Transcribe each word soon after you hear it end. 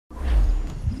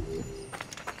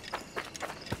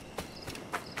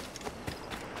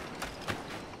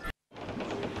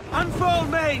all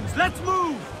mains, let's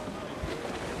move!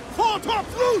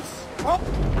 Foretops loose! Up!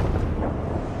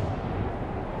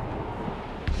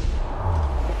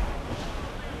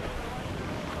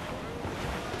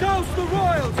 Douse the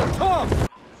royals, Tom!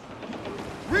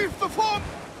 Reef the fort!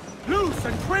 Loose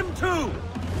and trim too!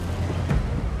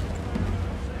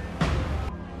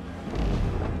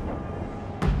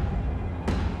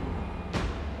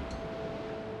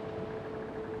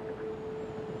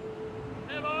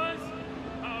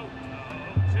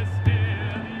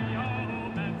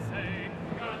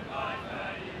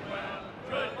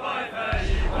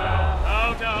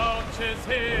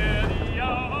 Hear the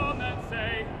yeomen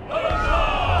say,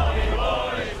 hurrah, we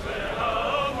boys, we're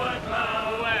homeward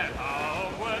bound. We're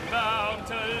homeward bound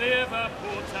to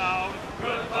Liverpool town.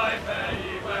 Goodbye, fare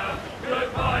ye well,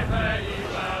 goodbye, fare ye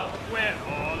well. When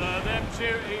all of them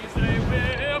duties they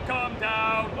will come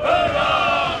down.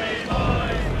 Hurrah, we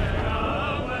boys, we're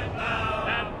homeward bound.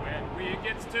 And when we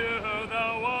get to the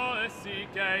Wallasey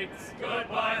gates,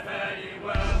 goodbye, fare ye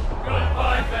well,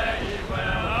 goodbye, fare ye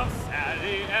well.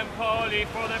 Sally and Polly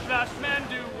for the flashmen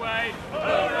do wait.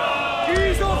 Hurrah!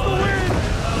 Ease off the wind!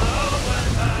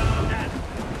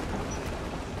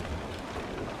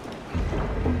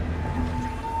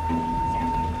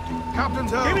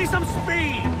 Captain's help! Give me some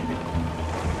speed!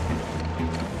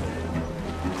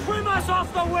 Trim us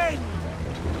off the wind!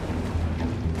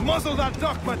 Muzzle that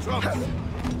duck, my trumps!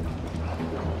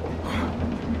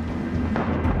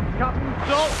 Captain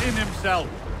Salt in himself.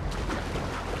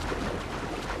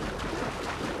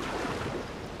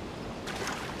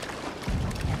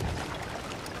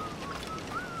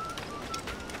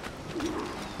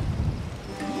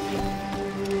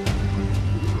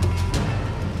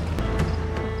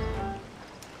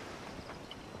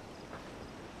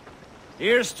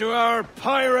 Here's to our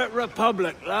pirate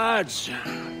republic, lads.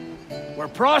 We're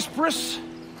prosperous,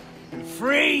 and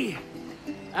free,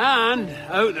 and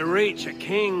out the reach of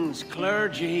kings,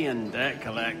 clergy, and debt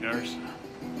collectors.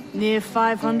 Near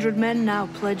 500 men now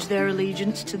pledge their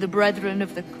allegiance to the Brethren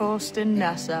of the Coast in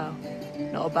Nassau.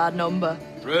 Not a bad number.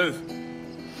 Truth.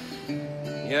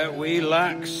 Yet we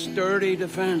lack sturdy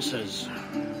defenses.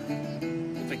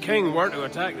 If the king were to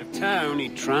attack the town,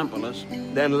 he'd trample us.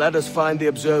 Then let us find the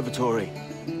observatory.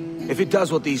 If it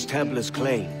does what these Templars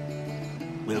claim,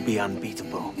 we'll be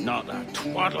unbeatable. Not that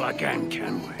twaddle again,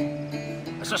 can we?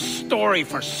 It's a story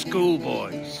for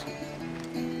schoolboys.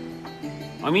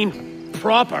 I mean,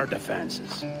 proper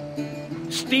defenses.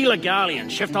 Steal a galleon,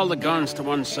 shift all the guns to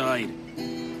one side.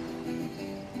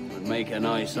 Would make a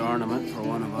nice ornament for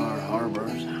one of our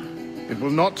harbors. It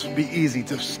will not be easy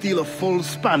to steal a full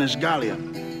Spanish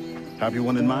galleon. Have you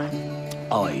one in mind?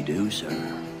 I do, sir.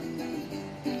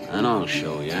 And I'll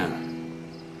show you.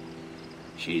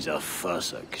 She's a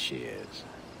fussock, she is.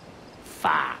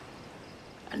 Fat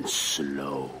and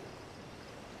slow.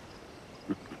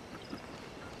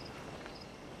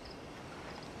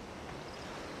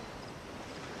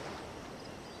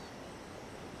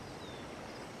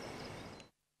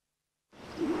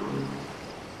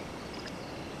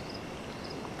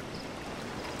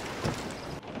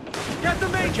 Get the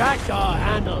main jackdaw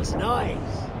handles nice.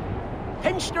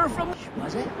 Pinched her from...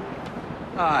 was it?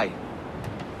 Aye.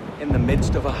 In the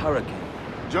midst of a hurricane.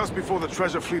 Just before the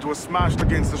treasure fleet was smashed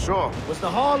against the shore. Was the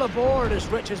haul aboard as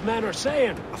rich as men are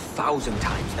saying? 1,000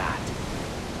 times that.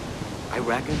 I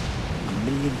reckon £1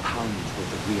 million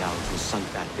worth of reals was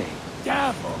sunk that day.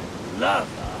 Devil love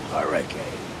a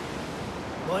hurricane.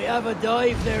 Might have a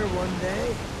dive there one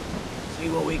day. See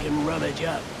what we can rummage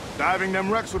up. Diving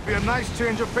them wrecks would be a nice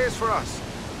change of pace for us.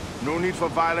 No need for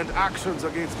violent actions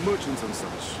against merchants and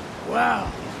such.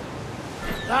 Well,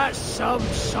 that's some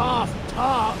soft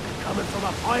talk coming from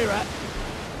a pirate.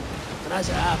 And as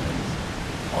it happens,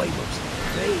 I must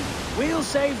agree. We'll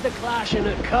save the clashing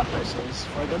of cutlasses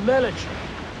for the military.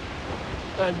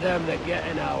 And them that get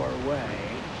in our way.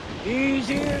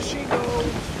 Easy as she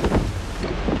goes.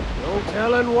 No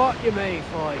telling what you may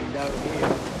find out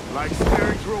here. Like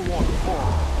staring through a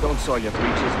waterfall. Don't soil your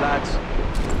breeches, lads.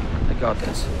 I got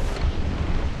this.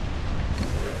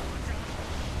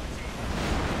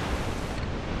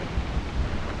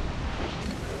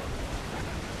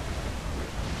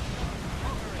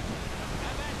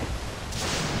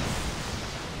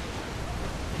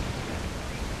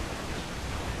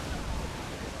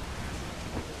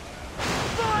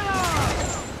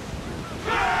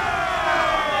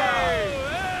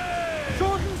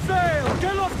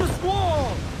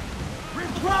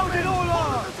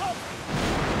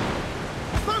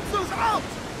 Spencer!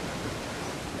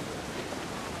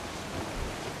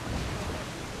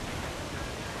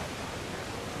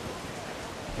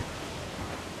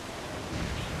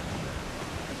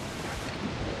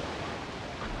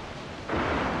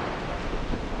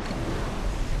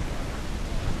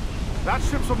 That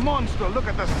ship's a monster. Look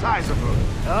at the size of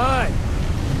her. Aye.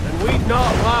 And we'd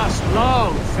not last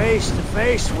long face to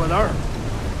face with her.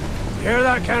 You hear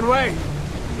that, Kenway?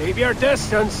 Keep your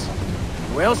distance.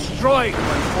 We'll strike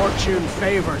when fortune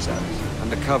favors us.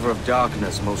 Under cover of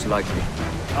darkness, most likely.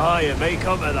 Aye, it may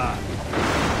come to that.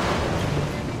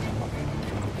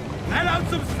 Let out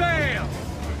some sail!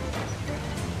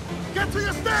 Get to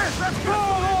your stairs! Let's go!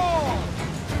 on!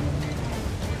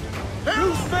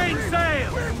 Loose main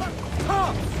sail!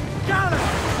 Tops! Gallant!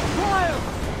 Wild!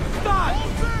 Start!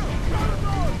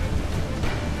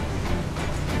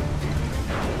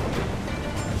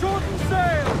 Shorten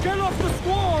sail! Get off the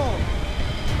squall!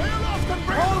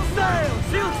 Hold sail!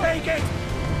 She'll take it!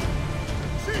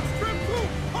 Sheets trim too!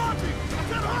 Hardy! I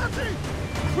said Hardy!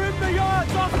 Trim the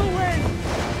yards off the wind!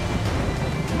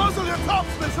 Muzzle your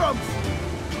tops, the trumps!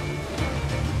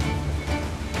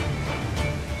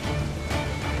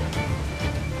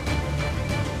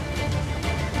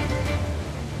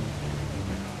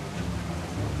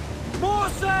 More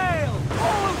sail!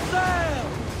 All sail!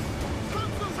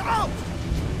 Sensors out!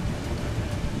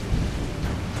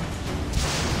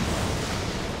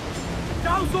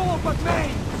 Douse all but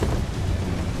main!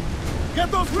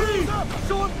 Get those reeds up!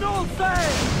 Shorten all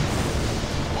sail!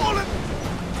 Hold it!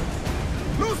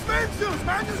 Loose mainsails,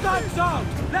 man! You Time's out!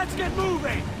 Let's get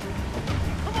moving!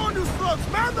 Come on, you slugs!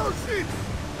 Man those sheets!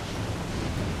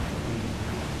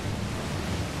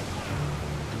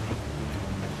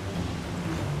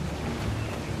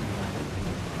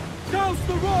 Douse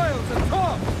the royals and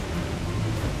tops!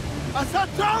 I said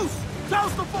douse!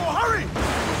 Douse the fore! Hurry!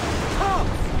 Tops!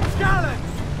 Gallants!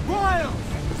 Royals!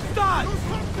 Start! Loose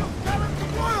topsails! Gallants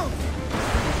and royals!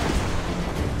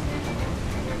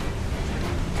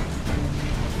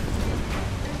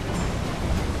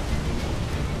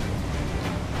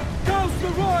 Douse the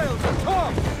royals and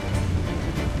tops!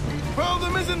 Furl the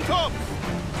mizzen tops!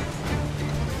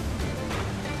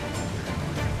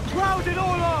 Crowd it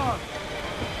all on!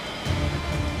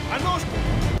 And those...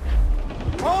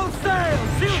 All sail!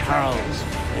 Seal Charles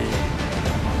Finn.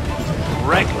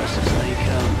 Reckless as they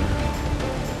come.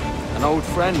 An old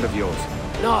friend of yours.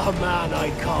 Not a man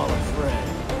I'd call a friend.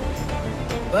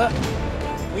 But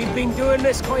we've been doing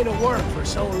this kind of work for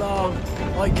so long,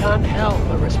 I can't help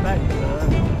but respect the man.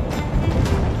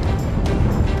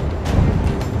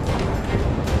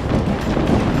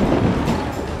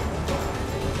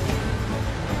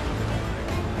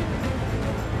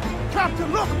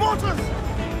 Captain, look! Mortars!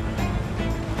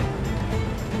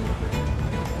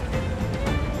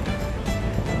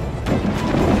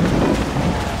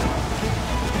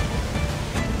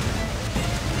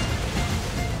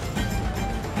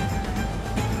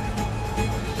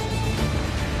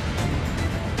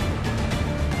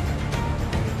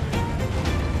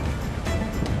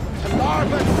 To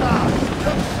larboard, sir!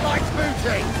 Looks like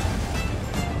booty!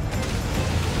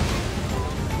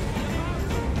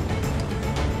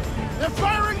 They're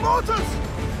firing mortars!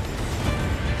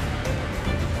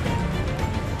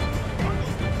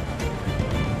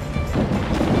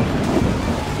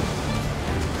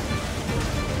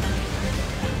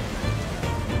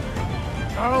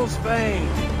 Charles Vane,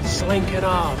 slinking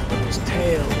off with his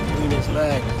tail between his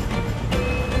legs.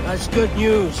 That's good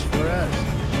news for us.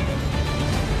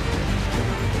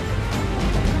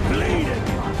 Bleeding.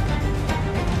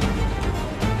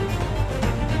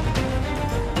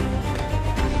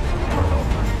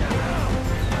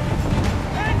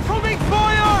 Incoming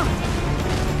fire!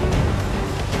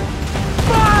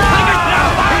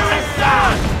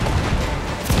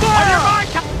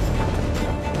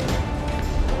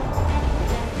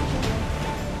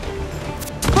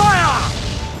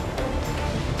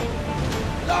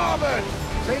 Larboard!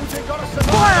 Seems we got a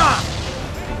survivor! Fire!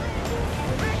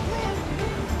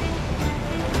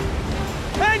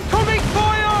 Incoming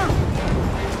fire!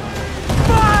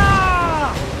 Fire!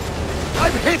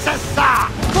 I've hit a star!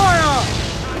 Fire!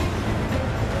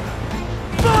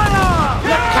 Fire!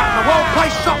 Look, Captain, well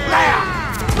placed shot there!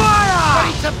 Fire!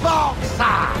 Ready to box,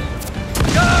 sir!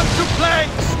 Get up to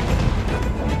planks!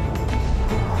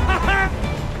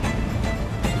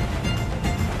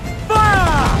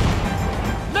 Fire!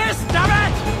 Missed, damn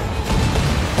it!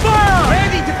 Fire!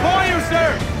 Ready to fire, sir!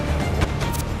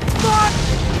 Fire!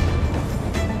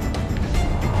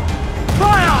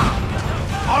 Fire!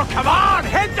 Oh, come on!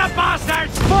 Hit the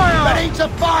bastards! Fire! Ready to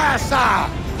fire, sir!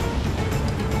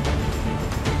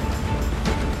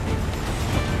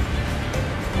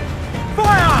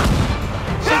 Fire!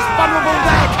 She's vulnerable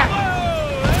there, Captain!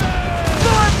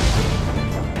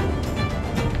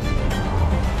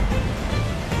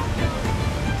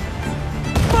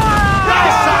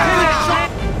 Yes, sir! Good shot!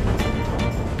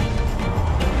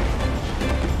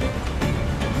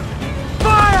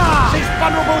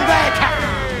 vulnerable there,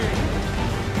 Captain!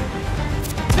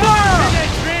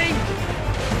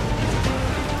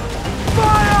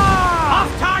 Off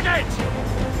target!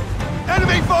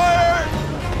 Enemy fire!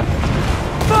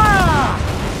 Fire!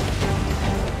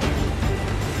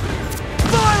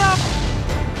 Fire!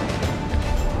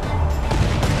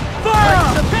 Fire!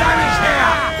 Some damage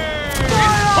here!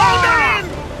 Hold in!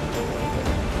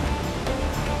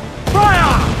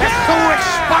 Fire! It's too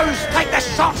exposed! Take the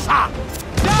shots up!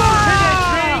 Down to the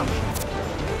drink!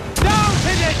 Down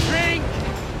to the drink!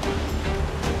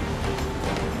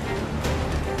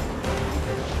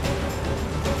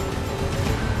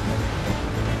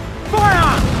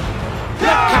 Fire!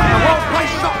 The whole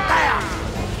place shot down!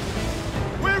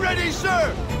 We're ready, sir!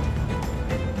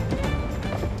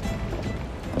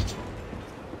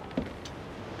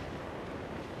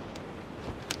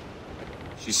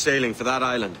 She's sailing for that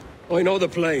island. I know the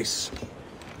place.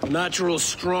 A natural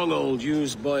stronghold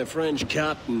used by a French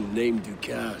captain named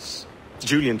Ducasse.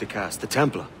 Julian Ducasse, the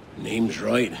Templar. Name's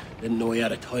right. Didn't know he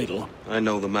had a title. I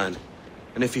know the man.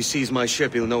 And if he sees my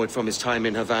ship, he'll know it from his time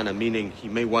in Havana, meaning he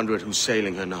may wonder at who's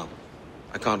sailing her now.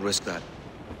 I can't risk that.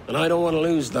 And I don't want to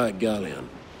lose that galleon.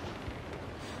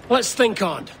 Let's think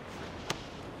on it.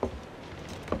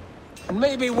 And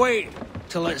maybe wait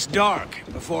till it's dark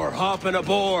before hopping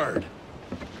aboard.